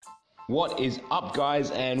What is up,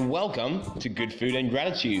 guys, and welcome to Good Food and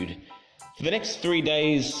Gratitude. For the next 3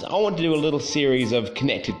 days, I want to do a little series of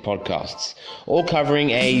connected podcasts, all covering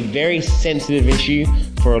a very sensitive issue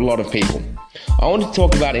for a lot of people. I want to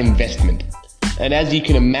talk about investment. And as you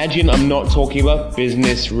can imagine, I'm not talking about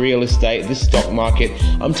business, real estate, the stock market.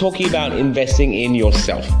 I'm talking about investing in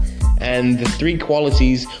yourself and the 3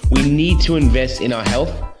 qualities we need to invest in our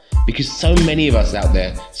health, because so many of us out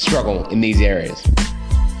there struggle in these areas.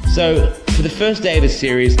 So for the first day of the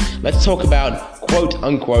series, let's talk about, quote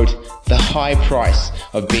unquote, the high price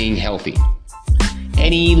of being healthy.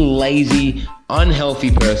 Any lazy,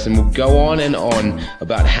 unhealthy person will go on and on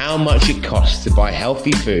about how much it costs to buy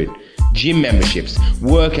healthy food, gym memberships,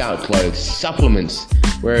 workout clothes, supplements,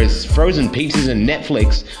 whereas frozen pizzas and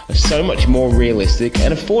Netflix are so much more realistic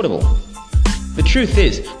and affordable. The truth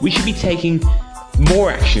is, we should be taking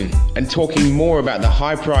more action and talking more about the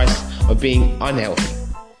high price of being unhealthy.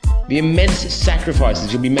 The immense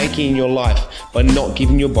sacrifices you'll be making in your life by not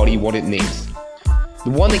giving your body what it needs.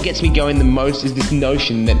 The one that gets me going the most is this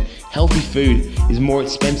notion that healthy food is more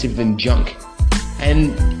expensive than junk.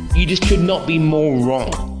 And you just could not be more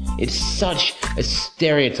wrong. It's such a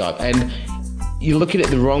stereotype, and you look at it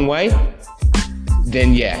the wrong way,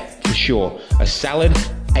 then yeah, for sure. A salad,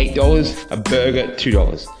 $8, a burger,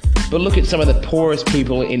 $2. But look at some of the poorest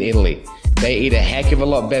people in Italy. They eat a heck of a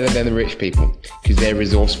lot better than the rich people because they're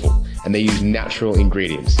resourceful and they use natural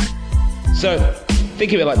ingredients. So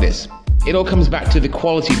think of it like this. It all comes back to the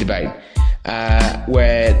quality debate,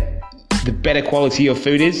 where the better quality your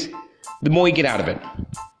food is, the more you get out of it.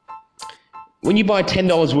 When you buy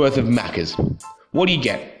 $10 worth of Macca's, what do you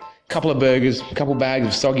get? A couple of burgers, a couple bags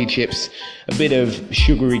of soggy chips, a bit of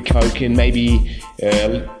sugary Coke, and maybe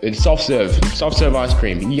soft serve ice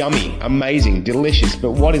cream. Yummy, amazing, delicious,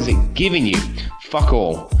 but what is it giving you? Fuck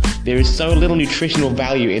all. There is so little nutritional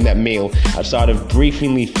value in that meal outside of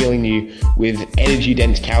briefly filling you with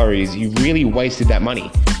energy-dense calories. You've really wasted that money.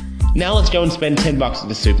 Now let's go and spend $10 at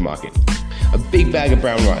the supermarket. A big bag of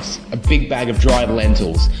brown rice, a big bag of dried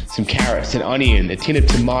lentils, some carrots, an onion, a tin of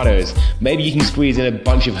tomatoes. Maybe you can squeeze in a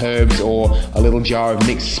bunch of herbs or a little jar of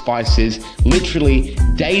mixed spices. Literally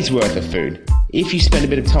days worth of food, if you spend a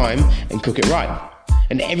bit of time and cook it right.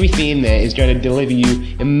 And everything in there is going to deliver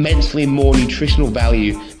you immensely more nutritional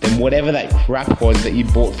value than whatever that crap was that you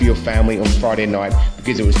bought for your family on Friday night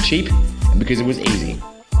because it was cheap and because it was easy.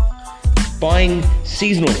 Buying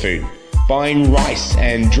seasonal food. Buying rice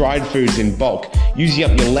and dried foods in bulk, using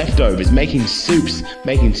up your leftovers, making soups,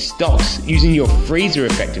 making stocks, using your freezer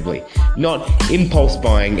effectively, not impulse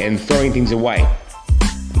buying and throwing things away.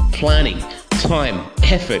 Planning, time,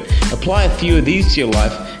 effort. Apply a few of these to your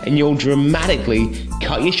life and you'll dramatically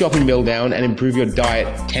cut your shopping bill down and improve your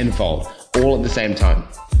diet tenfold, all at the same time.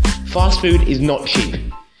 Fast food is not cheap.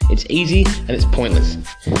 It's easy and it's pointless.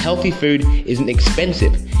 Healthy food isn't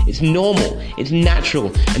expensive. It's normal, it's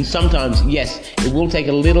natural, and sometimes, yes, it will take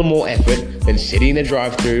a little more effort than sitting in a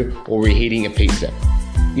drive-thru or reheating a pizza.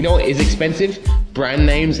 You know what is expensive? Brand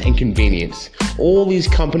names and convenience. All these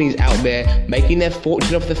companies out there making their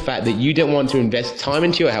fortune off the fact that you don't want to invest time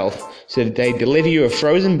into your health, so that they deliver you a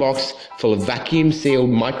frozen box full of vacuum-sealed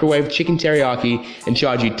microwave chicken teriyaki and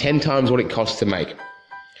charge you 10 times what it costs to make.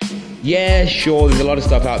 Yeah, sure, there's a lot of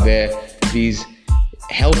stuff out there, these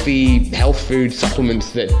healthy health food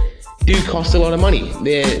supplements that do cost a lot of money.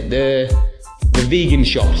 The vegan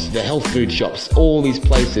shops, the health food shops, all these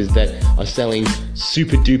places that are selling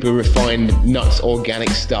super duper refined nuts, organic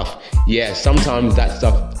stuff. Yeah, sometimes that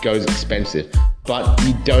stuff goes expensive, but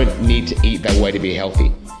you don't need to eat that way to be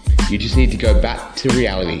healthy. You just need to go back to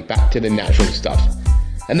reality, back to the natural stuff.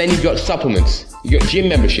 And then you've got supplements, you've got gym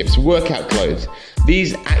memberships, workout clothes.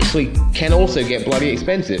 These actually can also get bloody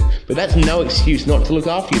expensive, but that's no excuse not to look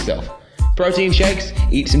after yourself. Protein shakes,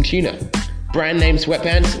 eat some tuna. Brand name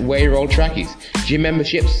sweatpants, wear your old trackies. Gym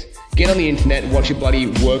memberships, get on the internet and watch a bloody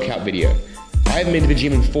workout video. I haven't been to the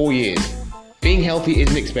gym in 4 years. Being healthy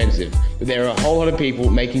isn't expensive, but there are a whole lot of people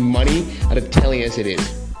making money out of telling us it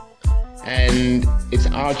is. And it's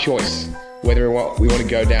our choice whether we want to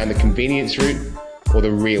go down the convenience route or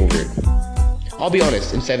the real route. I'll be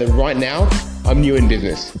honest and say that right now, I'm new in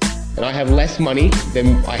business and I have less money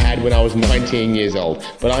than I had when I was 19 years old,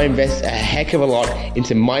 but I invest a heck of a lot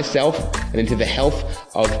into myself and into the health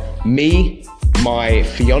of me, my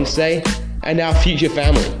fiance, and our future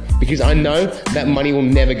family, because I know that money will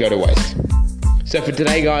never go to waste. So for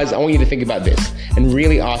today, guys, I want you to think about this and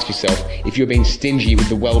really ask yourself if you're being stingy with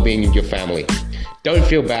the well-being of your family. Don't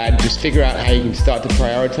feel bad, just figure out how you can start to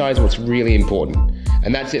prioritize what's really important.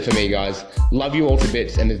 And that's it for me, guys. Love you all to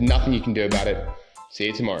bits, and there's nothing you can do about it. See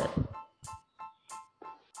you tomorrow.